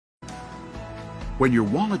When your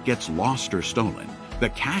wallet gets lost or stolen, the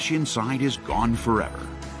cash inside is gone forever,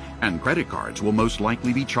 and credit cards will most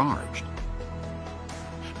likely be charged.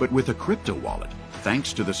 But with a crypto wallet,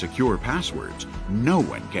 thanks to the secure passwords, no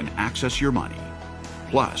one can access your money.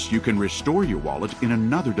 Plus, you can restore your wallet in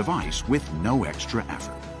another device with no extra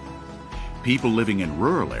effort. People living in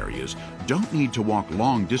rural areas don't need to walk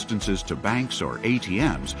long distances to banks or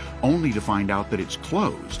ATMs only to find out that it's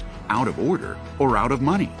closed, out of order, or out of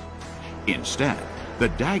money. Instead, the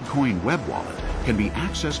DagCoin web wallet can be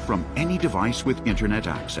accessed from any device with internet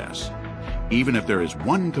access. Even if there is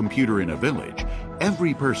one computer in a village,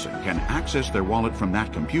 every person can access their wallet from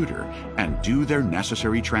that computer and do their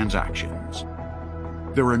necessary transactions.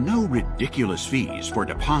 There are no ridiculous fees for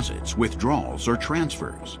deposits, withdrawals, or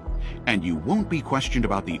transfers. And you won't be questioned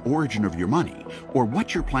about the origin of your money or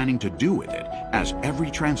what you're planning to do with it, as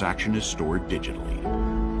every transaction is stored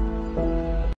digitally.